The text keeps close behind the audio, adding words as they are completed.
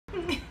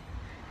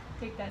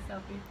Take that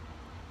selfie.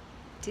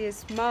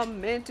 This my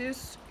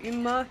mantis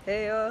in my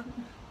hair.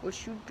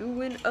 What you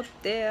doing up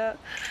there?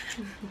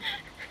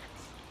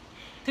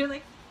 They're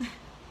like,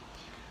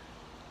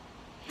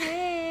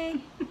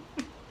 Hey.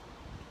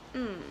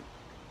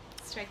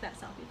 strike that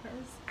selfie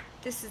pose.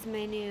 This is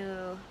my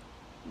new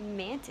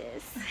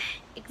mantis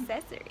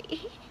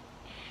accessory.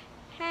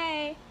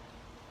 Hey.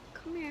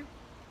 Come here.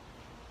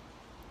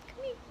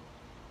 Come here.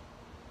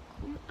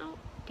 Come out.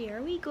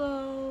 There we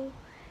go.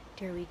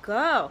 There we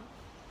go.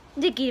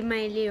 Look at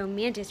my little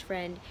mantis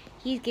friend.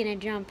 He's gonna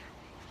jump.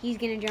 He's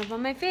gonna jump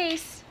on my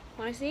face.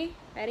 Wanna see?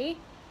 Ready?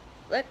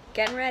 Look,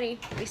 getting ready.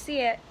 We see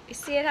it. We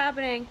see it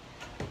happening.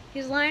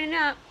 He's lining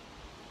up.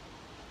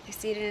 I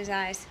see it in his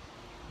eyes.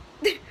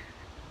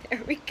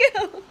 There we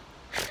go.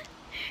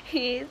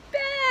 He's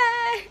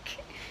back.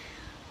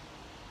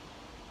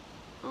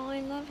 Oh,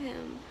 I love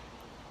him.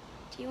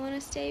 Do you want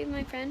to stay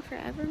my friend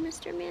forever,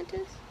 Mr.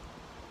 Mantis?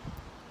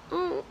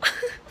 Oh.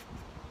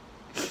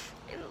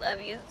 I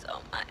love you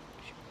so much.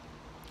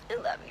 I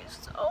love you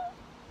so.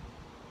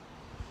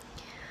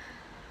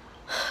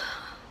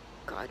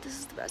 God, this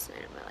is the best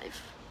night of my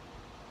life.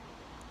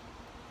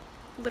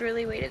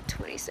 Literally waited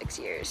 26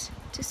 years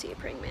to see a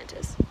praying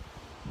mantis.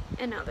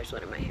 And now there's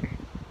one in my hair.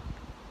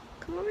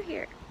 Come over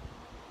here.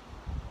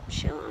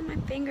 Chill on my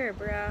finger,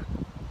 bruh.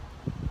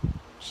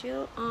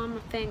 Chill on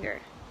my finger.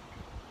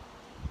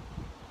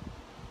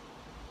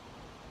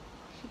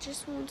 He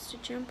just wants to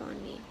jump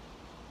on me.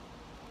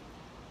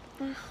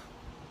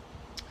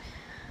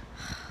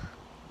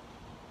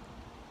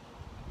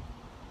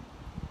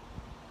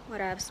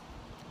 Whatevs.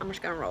 I'm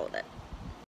just gonna roll with it.